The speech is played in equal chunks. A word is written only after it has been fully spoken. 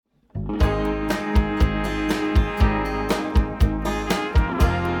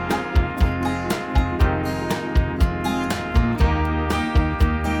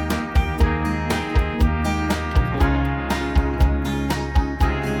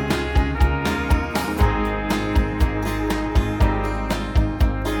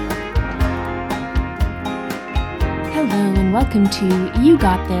welcome to You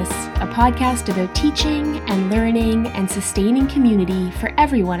Got This, a podcast about teaching and learning and sustaining community for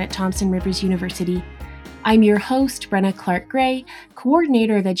everyone at Thompson Rivers University. I'm your host, Brenna Clark-Gray,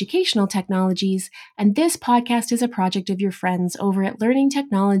 Coordinator of Educational Technologies, and this podcast is a project of your friends over at Learning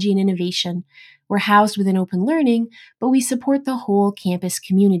Technology and Innovation. We're housed within Open Learning, but we support the whole campus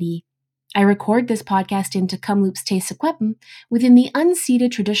community. I record this podcast in Kamloops Te Secwepemc within the unceded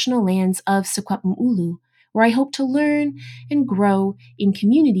traditional lands of Secwepemc Ulu, where I hope to learn and grow in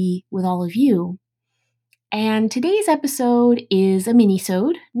community with all of you. And today's episode is a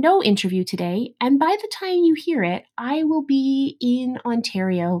mini-sode, no interview today, and by the time you hear it, I will be in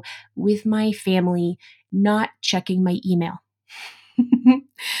Ontario with my family, not checking my email.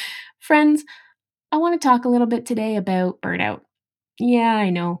 Friends, I want to talk a little bit today about burnout. Yeah, I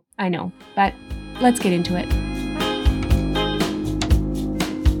know, but let's get into it.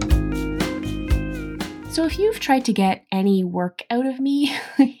 So if you've tried to get any work out of me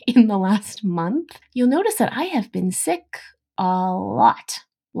in the last month, you'll notice that I have been sick a lot,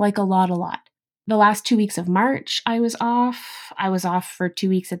 like a lot. The last 2 weeks of March, I was off. I was off for 2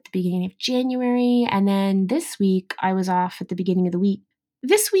 weeks at the beginning of January, and then this week, I was off at the beginning of the week.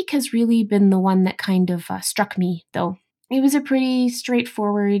 This week has really been the one that kind of struck me, though. It was a pretty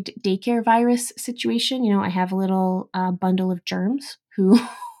straightforward daycare virus situation. You know, I have a little bundle of germs who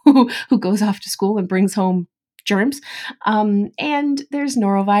goes off to school and brings home germs. And there's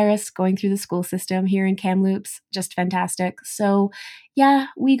norovirus going through the school system here in Kamloops. Just fantastic. So yeah,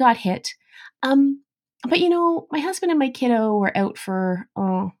 we got hit. But you know, my husband and my kiddo were out for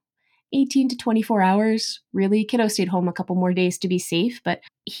 18 to 24 hours, really. Kiddo stayed home a couple more days to be safe, but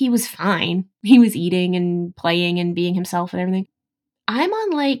he was fine. He was eating and playing and being himself and everything. I'm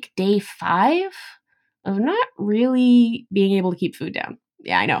on like day 5 of not really being able to keep food down.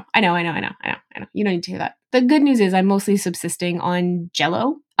 Yeah, I know. You don't need to hear that. The good news is I'm mostly subsisting on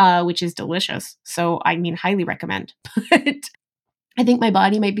Jell-O, which is delicious. So, I mean, highly recommend. But I think my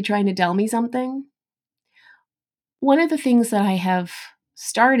body might be trying to tell me something. One of the things that I have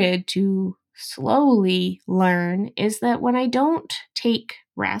started to slowly learn is that when I don't take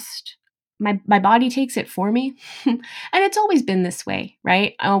rest, my body takes it for me. And it's always been this way,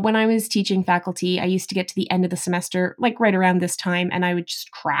 right? When I was teaching faculty, I used to get to the end of the semester, like right around this time, and I would just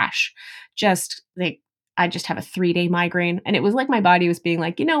crash. I just have a 3-day migraine. And it was like my body was being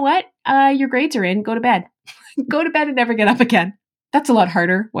like, you know what? Your grades are in, go to bed. Go to bed and never get up again. That's a lot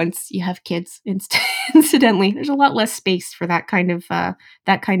harder once you have kids. Incidentally, there's a lot less space for that kind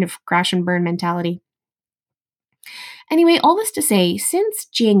of crash and burn mentality. Anyway, all this to say, since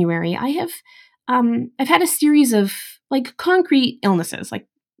January, I've had a series of like concrete illnesses, like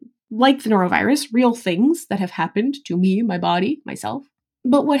the norovirus, real things that have happened to me, my body, myself.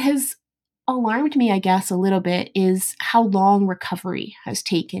 But what has alarmed me, I guess, a little bit is how long recovery has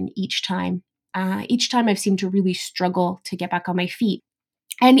taken each time. Each time I've seemed to really struggle to get back on my feet.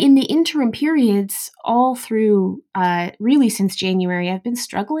 And in the interim periods, all through really since January, I've been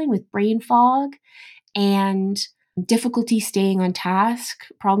struggling with brain fog and difficulty staying on task,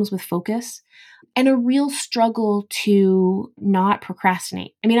 problems with focus, and a real struggle to not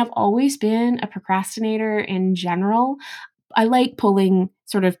procrastinate. I mean, I've always been a procrastinator in general. I like pulling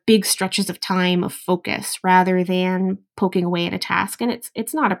sort of big stretches of time of focus rather than poking away at a task. And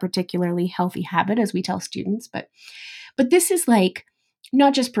it's not a particularly healthy habit, as we tell students, but this is like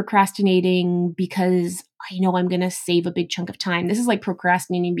not just procrastinating because I know I'm going to save a big chunk of time. This is like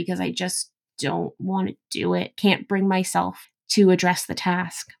procrastinating because I just don't want to do it, can't bring myself to address the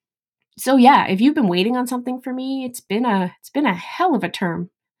task. So yeah, if you've been waiting on something for me, it's been a hell of a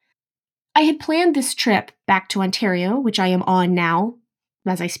term. I had planned this trip back to Ontario, which I am on now,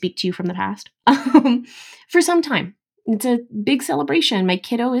 as I speak to you from the past, for some time. It's a big celebration. My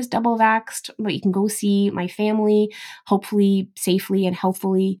kiddo is double vaxxed, but you can go see my family, hopefully safely and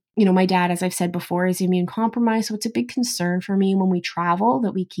healthfully. You know, my dad, as I've said before, is immune compromised, so it's a big concern for me when we travel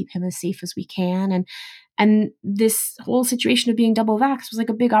that we keep him as safe as we can. And this whole situation of being double vaxxed was like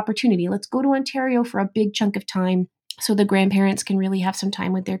a big opportunity. Let's go to Ontario for a big chunk of time so the grandparents can really have some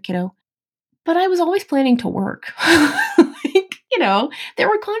time with their kiddo. But I was always planning to work. You know, there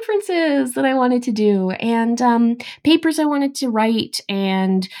were conferences that I wanted to do and papers I wanted to write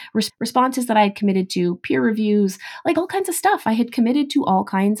and responses that I had committed to, peer reviews, like all kinds of stuff. I had committed to all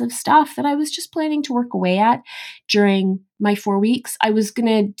kinds of stuff that I was just planning to work away at during my 4 weeks. I was going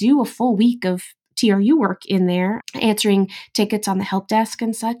to do a full week of TRU work in there, answering tickets on the help desk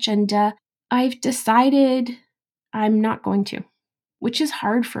and such. And I've decided I'm not going to, which is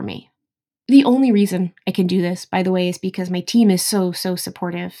hard for me. The only reason I can do this, by the way, is because my team is so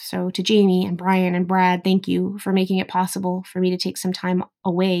supportive. So to Jamie and Brian and Brad, thank you for making it possible for me to take some time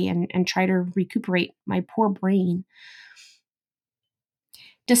away and try to recuperate my poor brain.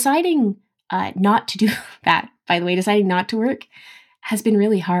 Deciding not to do that, by the way, deciding not to work has been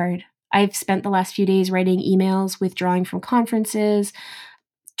really hard. I've spent the last few days writing emails, withdrawing from conferences,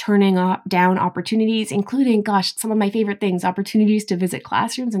 turning down opportunities, including, gosh, some of my favorite things, opportunities to visit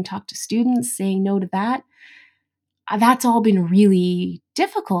classrooms and talk to students, saying no to that. That's all been really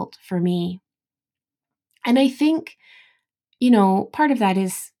difficult for me. And I think, part of that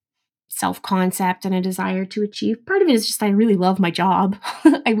is self-concept and a desire to achieve. Part of it is just I really love my job.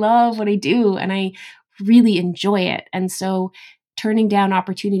 I love what I do and I really enjoy it. And so turning down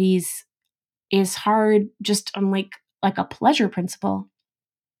opportunities is hard just on like a pleasure principle.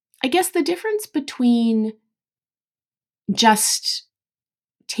 I guess the difference between just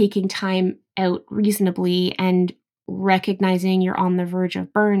taking time out reasonably and recognizing you're on the verge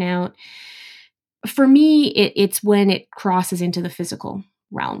of burnout, for me, it's when it crosses into the physical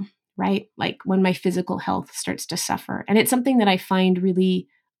realm, right? Like when my physical health starts to suffer. And it's something that I find really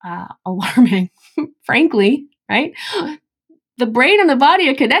alarming, frankly, right? The brain and the body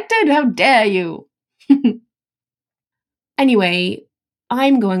are connected. How dare you? Anyway,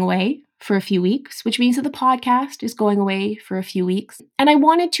 I'm going away for a few weeks, which means that the podcast is going away for a few weeks. And I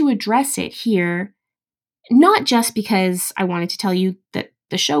wanted to address it here, not just because I wanted to tell you that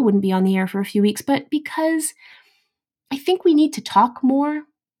the show wouldn't be on the air for a few weeks, but because I think we need to talk more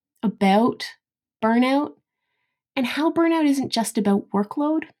about burnout and how burnout isn't just about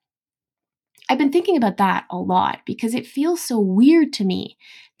workload. I've been thinking about that a lot because it feels so weird to me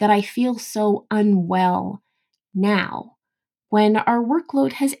that I feel so unwell now when our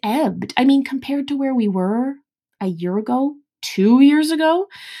workload has ebbed. I mean, compared to where we were a year ago, 2 years ago,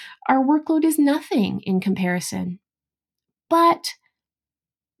 our workload is nothing in comparison. But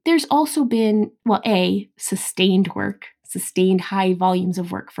there's also been, well, sustained work, sustained high volumes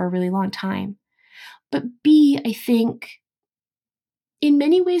of work for a really long time. But B, I think in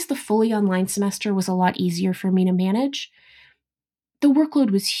many ways, the fully online semester was a lot easier for me to manage. The workload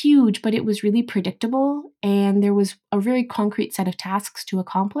was huge, but it was really predictable, and there was a very concrete set of tasks to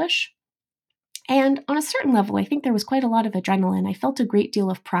accomplish. And on a certain level, I think there was quite a lot of adrenaline. I felt a great deal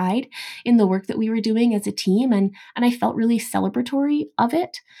of pride in the work that we were doing as a team, and I felt really celebratory of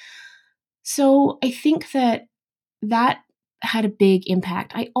it. So I think that had a big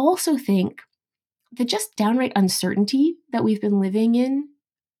impact. I also think the just downright uncertainty that we've been living in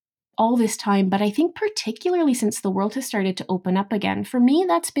all this time, but I think particularly since the world has started to open up again, for me,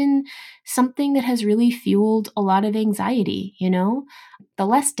 that's been something that has really fueled a lot of anxiety. The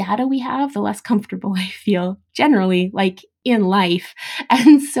less data we have, the less comfortable I feel generally, like in life.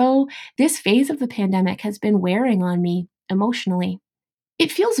 And so this phase of the pandemic has been wearing on me emotionally.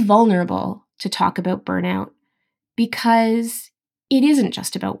 It feels vulnerable to talk about burnout because it isn't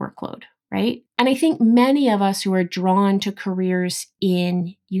just about workload, right? And I think many of us who are drawn to careers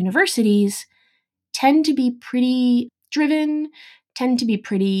in universities tend to be pretty driven, tend to be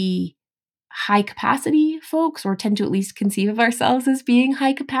pretty high capacity folks, or tend to at least conceive of ourselves as being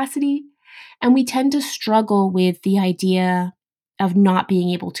high capacity. And we tend to struggle with the idea of not being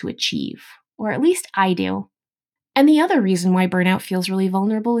able to achieve, or at least I do. And the other reason why burnout feels really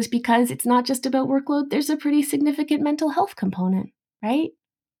vulnerable is because it's not just about workload, there's a pretty significant mental health component, right?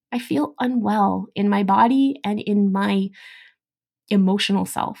 I feel unwell in my body and in my emotional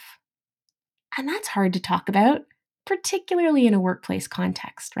self. And that's hard to talk about, particularly in a workplace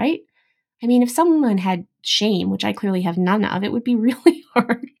context, right? I mean, if someone had shame, which I clearly have none of, it would be really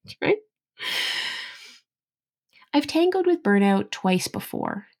hard, right? I've tangoed with burnout twice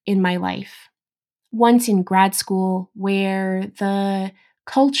before in my life. Once in grad school, where the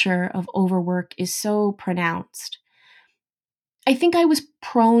culture of overwork is so pronounced. I think I was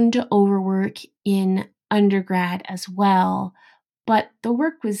prone to overwork in undergrad as well, but the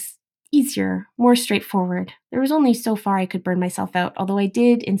work was easier, more straightforward. There was only so far I could burn myself out, although I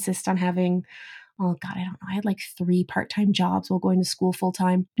did insist on having, oh God, I don't know, I had like 3 part-time jobs while going to school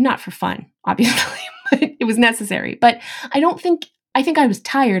full-time. Not for fun, obviously, but it was necessary. But I think I was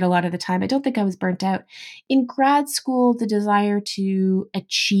tired a lot of the time. I don't think I was burnt out. In grad school, the desire to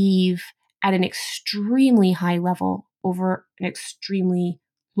achieve at an extremely high level over an extremely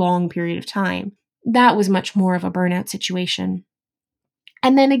long period of time, that was much more of a burnout situation.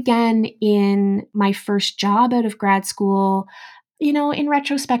 And then again, in my first job out of grad school, in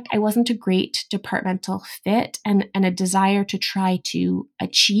retrospect, I wasn't a great departmental fit, and a desire to try to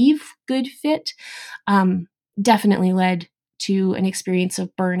achieve good fit definitely led to an experience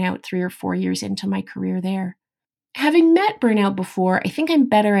of burnout 3 or 4 years into my career there. Having met burnout before, I think I'm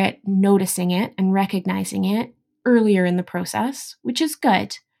better at noticing it and recognizing it earlier in the process, which is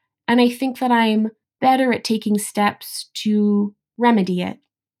good. And I think that I'm better at taking steps to remedy it.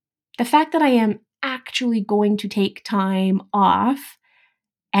 The fact that I am actually going to take time off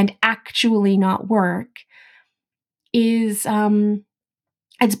and actually not work is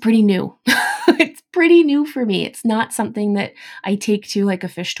it's pretty new. It's pretty new for me. It's not something that I take to like a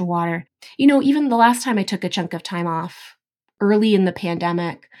fish to water. Even the last time I took a chunk of time off early in the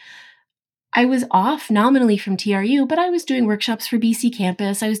pandemic, I was off nominally from TRU, but I was doing workshops for BC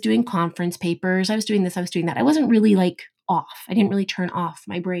Campus. I was doing conference papers. I was doing this, I was doing that. I wasn't really like off. I didn't really turn off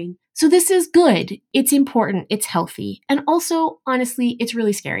my brain. So this is good. It's important. It's healthy. And also, honestly, it's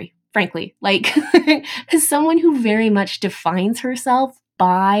really scary, frankly. Like, as someone who very much defines herself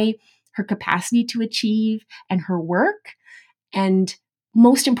by her capacity to achieve and her work, and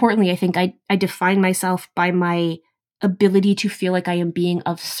most importantly, I think I define myself by my ability to feel like I am being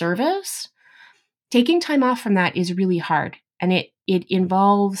of service. Taking time off from that is really hard, and it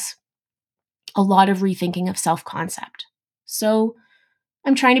involves a lot of rethinking of self-concept. So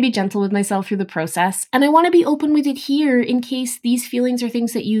I'm trying to be gentle with myself through the process, and I want to be open with it here in case these feelings are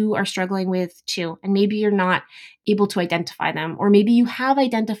things that you are struggling with too, and maybe you're not able to identify them, or maybe you have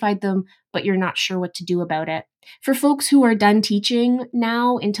identified them, but you're not sure what to do about it. For folks who are done teaching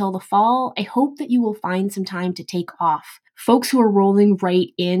now until the fall, I hope that you will find some time to take off. Folks who are rolling right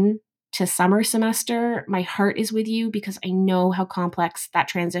in to summer semester, my heart is with you because I know how complex that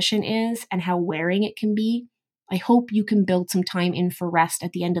transition is and how wearing it can be. I hope you can build some time in for rest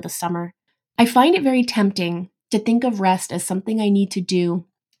at the end of the summer. I find it very tempting to think of rest as something I need to do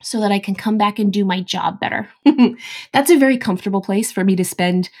so that I can come back and do my job better. That's a very comfortable place for me to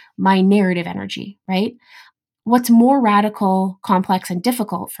spend my narrative energy, right? What's more radical, complex, and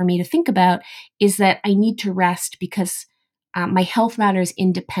difficult for me to think about is that I need to rest because my health matters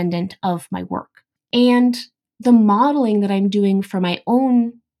independent of my work. And the modeling that I'm doing for my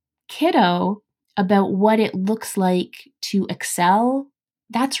own kiddo about what it looks like to excel,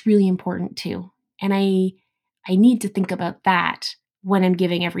 that's really important too. And I need to think about that when I'm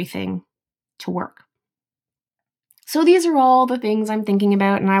giving everything to work. So these are all the things I'm thinking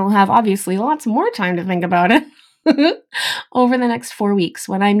about, and I will have obviously lots more time to think about it over the next 4 weeks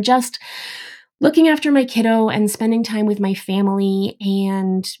when I'm just looking after my kiddo and spending time with my family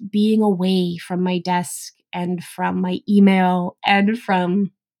and being away from my desk and from my email and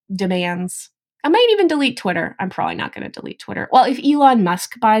from demands. I might even delete Twitter. I'm probably not going to delete Twitter. Well, if Elon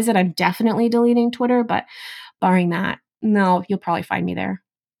Musk buys it, I'm definitely deleting Twitter, but barring that, no, you'll probably find me there.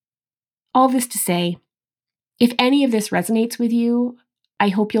 All this to say, if any of this resonates with you, I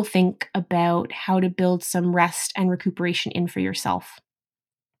hope you'll think about how to build some rest and recuperation in for yourself.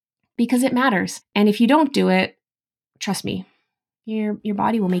 Because it matters. And if you don't do it, trust me, your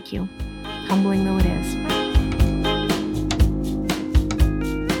body will make you, humbling though it is.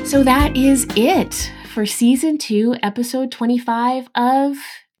 So that is it for season 2, episode 25 of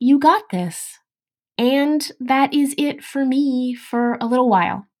You Got This. And that is it for me for a little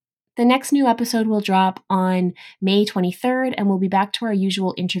while. The next new episode will drop on May 23rd, and we'll be back to our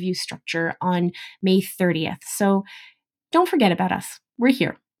usual interview structure on May 30th. So don't forget about us. We're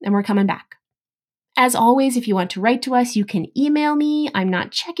here, and we're coming back. As always, if you want to write to us, you can email me. I'm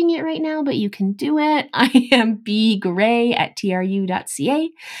not checking it right now, but you can do it. I am bgray@tru.ca.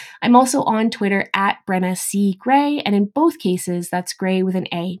 I'm also on Twitter @BrennaCGray, and in both cases, that's Gray with an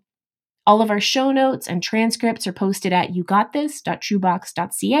A. All of our show notes and transcripts are posted at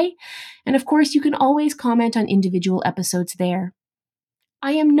yougotthis.truebox.ca, and of course, you can always comment on individual episodes there.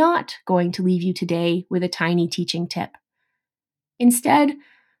 I am not going to leave you today with a tiny teaching tip. Instead,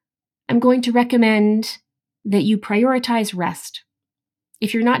 I'm going to recommend that you prioritize rest.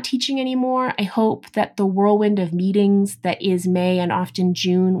 If you're not teaching anymore, I hope that the whirlwind of meetings that is May and often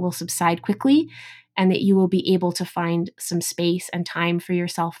June will subside quickly, and that you will be able to find some space and time for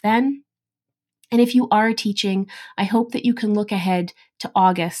yourself then. And if you are teaching, I hope that you can look ahead to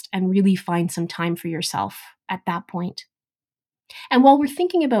August and really find some time for yourself at that point. And while we're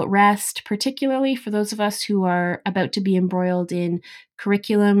thinking about rest, particularly for those of us who are about to be embroiled in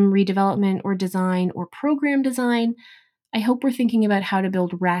curriculum redevelopment or design or program design, I hope we're thinking about how to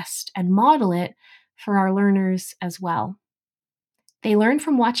build rest and model it for our learners as well. They learn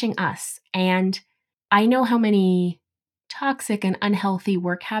from watching us, and I know how many toxic and unhealthy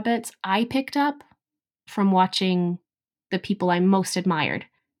work habits I picked up from watching the people I most admired.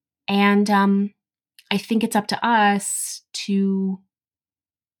 And I think it's up to us to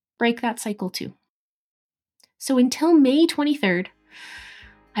break that cycle too. So until May 23rd,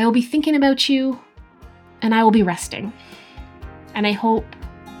 I will be thinking about you and I will be resting. And I hope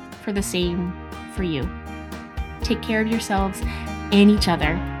for the same for you. Take care of yourselves and each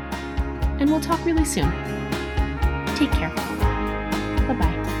other. And we'll talk really soon. Take care.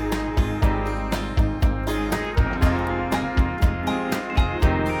 Bye-bye.